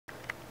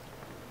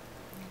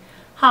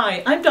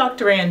Hi, I'm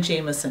Dr. Ann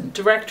Jamieson,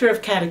 Director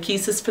of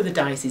Catechesis for the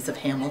Diocese of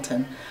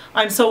Hamilton.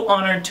 I'm so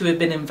honored to have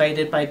been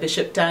invited by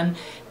Bishop Dunn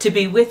to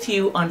be with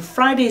you on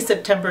Friday,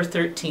 September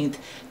 13th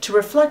to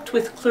reflect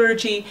with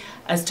clergy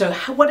as to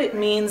what it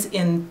means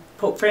in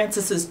Pope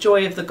Francis's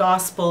Joy of the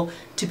Gospel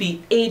to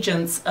be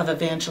agents of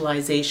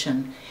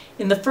evangelization.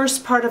 In the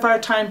first part of our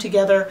time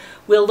together,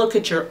 we'll look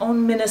at your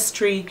own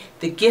ministry,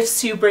 the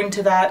gifts you bring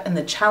to that, and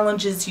the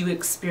challenges you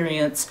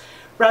experience.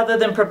 Rather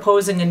than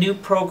proposing a new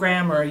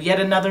program or yet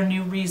another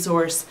new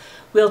resource,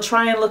 we'll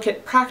try and look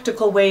at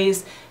practical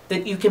ways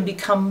that you can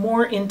become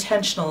more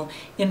intentional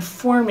in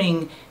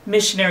forming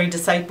missionary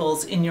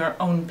disciples in your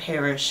own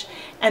parish.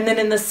 And then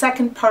in the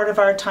second part of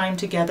our time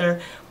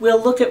together,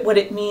 we'll look at what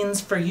it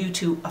means for you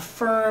to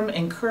affirm,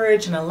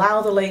 encourage, and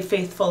allow the lay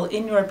faithful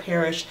in your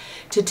parish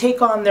to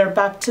take on their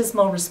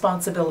baptismal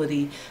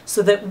responsibility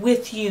so that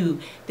with you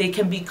they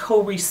can be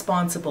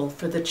co-responsible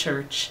for the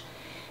Church.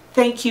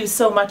 Thank you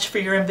so much for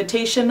your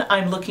invitation.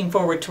 I'm looking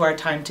forward to our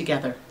time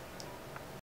together.